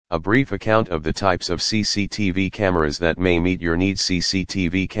A brief account of the types of CCTV cameras that may meet your needs.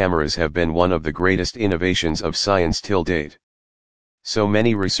 CCTV cameras have been one of the greatest innovations of science till date. So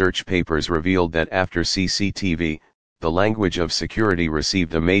many research papers revealed that after CCTV, the language of security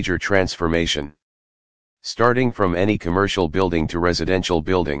received a major transformation. Starting from any commercial building to residential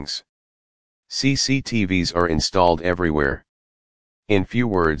buildings, CCTVs are installed everywhere. In few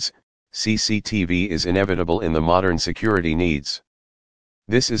words, CCTV is inevitable in the modern security needs.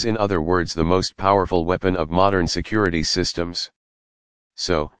 This is, in other words, the most powerful weapon of modern security systems.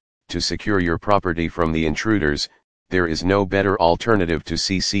 So, to secure your property from the intruders, there is no better alternative to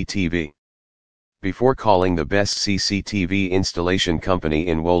CCTV. Before calling the best CCTV installation company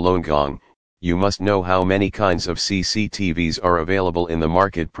in Wollongong, you must know how many kinds of CCTVs are available in the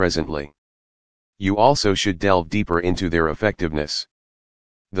market presently. You also should delve deeper into their effectiveness.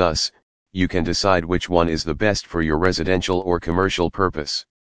 Thus, you can decide which one is the best for your residential or commercial purpose.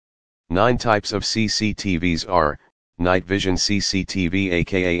 9 types of CCTVs are: night vision CCTV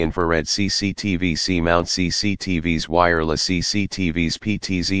aka infrared CCTV, C-mount CCTVs, wireless CCTVs,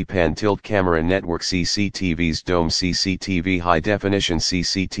 PTZ pan tilt camera network CCTVs, dome CCTV, high definition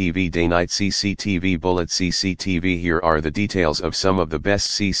CCTV, day-night CCTV, bullet CCTV. Here are the details of some of the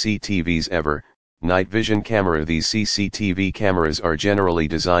best CCTVs ever. Night vision camera. These CCTV cameras are generally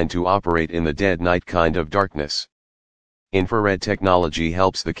designed to operate in the dead night kind of darkness. Infrared technology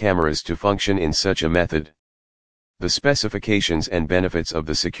helps the cameras to function in such a method. The specifications and benefits of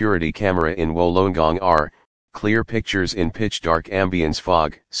the security camera in Wollongong are: clear pictures in pitch dark ambience,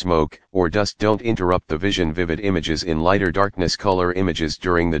 fog, smoke, or dust don't interrupt the vision, vivid images in lighter darkness, color images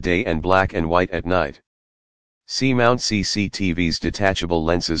during the day and black and white at night. C-mount CCTV's detachable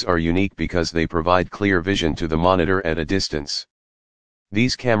lenses are unique because they provide clear vision to the monitor at a distance.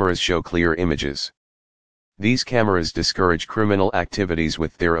 These cameras show clear images. These cameras discourage criminal activities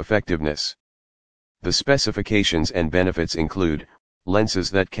with their effectiveness. The specifications and benefits include: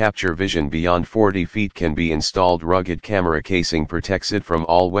 lenses that capture vision beyond 40 feet can be installed, rugged camera casing protects it from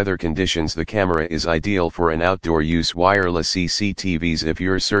all weather conditions. The camera is ideal for an outdoor use. Wireless CCTVs. If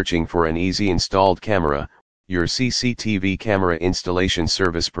you're searching for an easy installed camera, your CCTV camera installation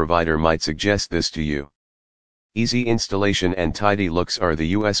service provider might suggest this to you. Easy installation and tidy looks are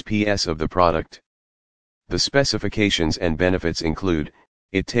the USPs of the product. The specifications and benefits include: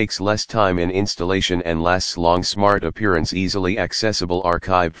 it takes less time in installation and lasts long. Smart appearance, easily accessible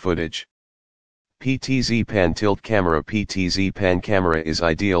archived footage. PTZ pan tilt camera. PTZ pan camera is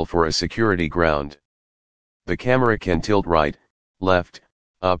ideal for a security ground. The camera can tilt right, left,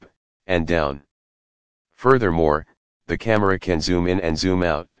 up, and down. Furthermore, the camera can zoom in and zoom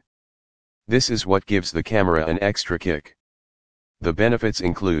out. This is what gives the camera an extra kick. The benefits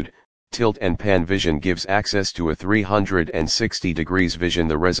include: tilt and pan vision gives access to a 360 degrees vision.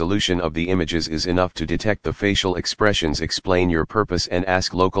 The resolution of the images is enough to detect the facial expressions. Explain your purpose and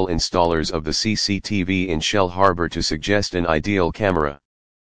ask local installers of the CCTV in Shell Harbour to suggest an ideal camera.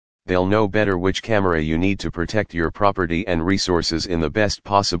 They'll know better which camera you need to protect your property and resources in the best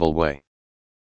possible way.